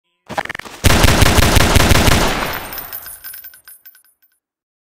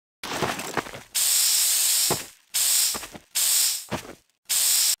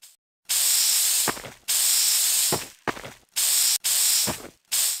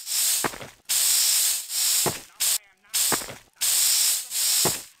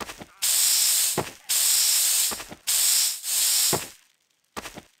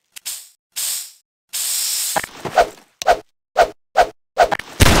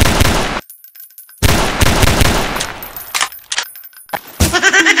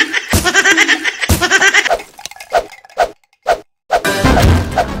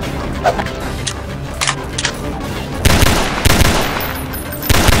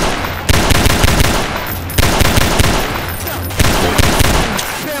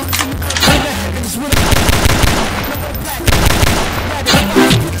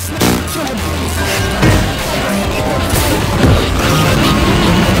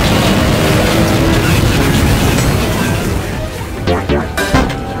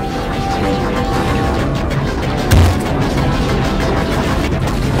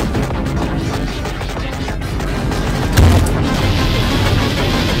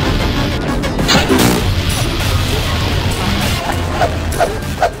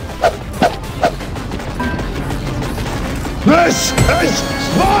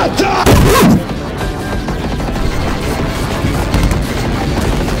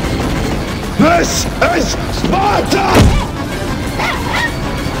This is Sparta!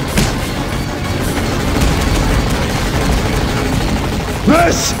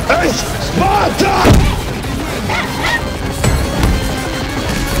 This is Sparta!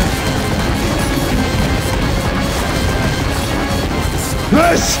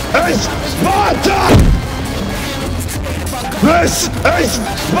 This is Sparta! This is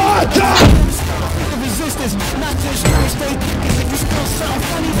Sparta!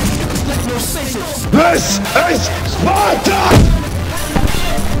 This is Sparta!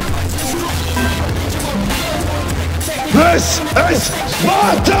 This is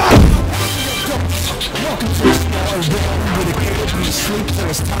Sparta!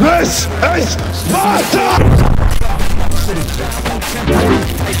 This is Sparta!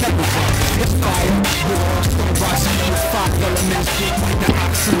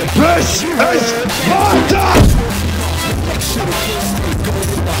 This is Sparta!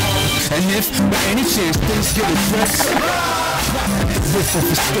 And if by any chance things get addressed, whistle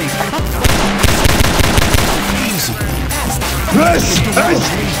for state. Easy. This is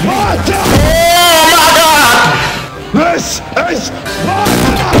Sparta! Oh my God! This is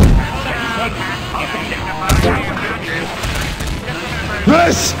Sparta!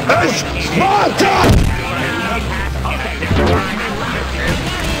 This is Sparta!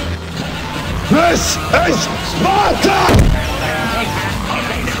 This is Sparta!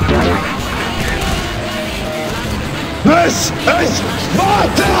 This is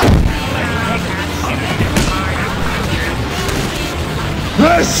Sparta!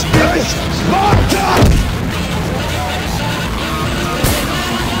 This is Sparta!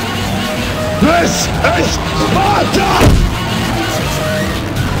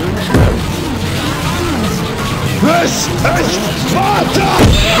 This is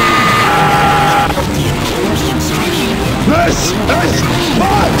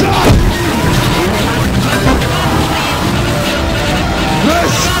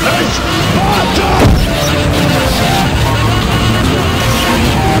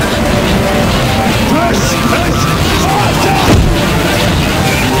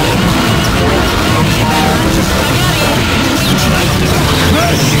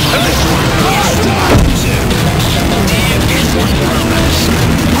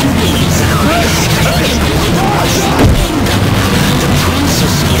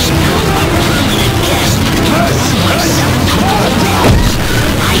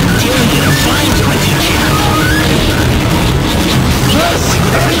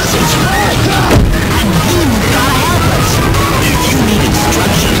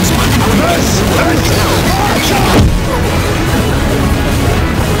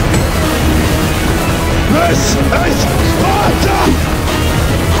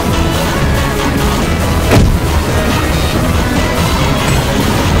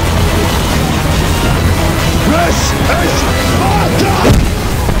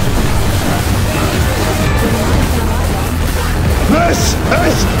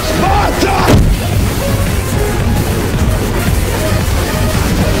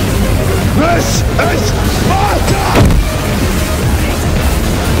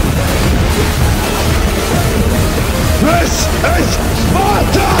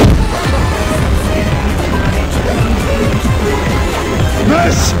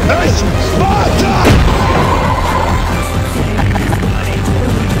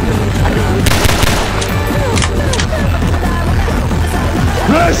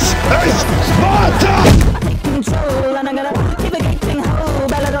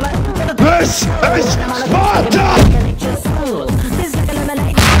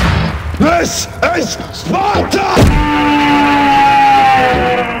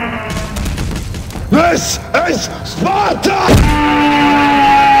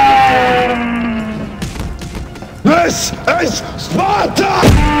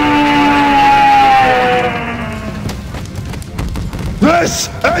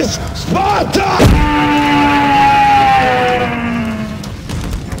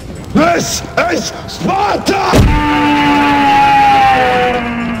Sparta!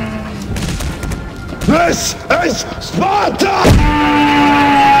 This is Sparta!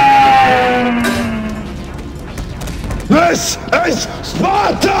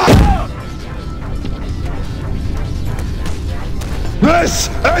 This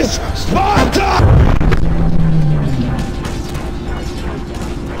is Sparta!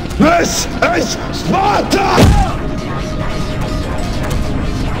 This is Sparta!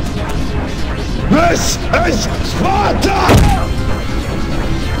 This is Sparta!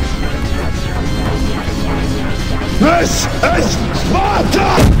 This is Sparta!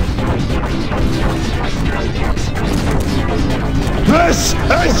 This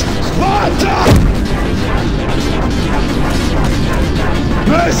is Sparta!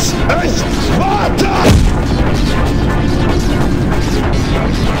 This is Sparta!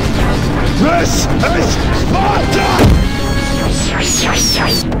 This is Sparta!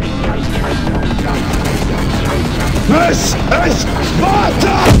 This is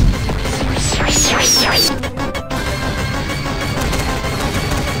Sparta!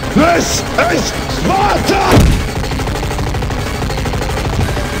 This is Sparta!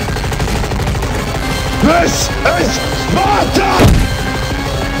 This is Sparta!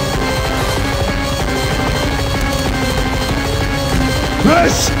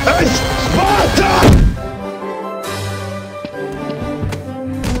 This is Sparta!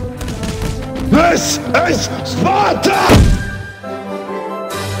 This is Sparta!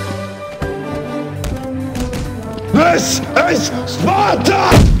 This is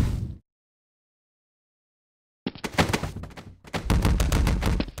Sparta!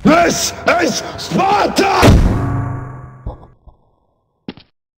 This is Sparta!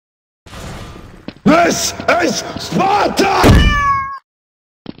 This is Sparta!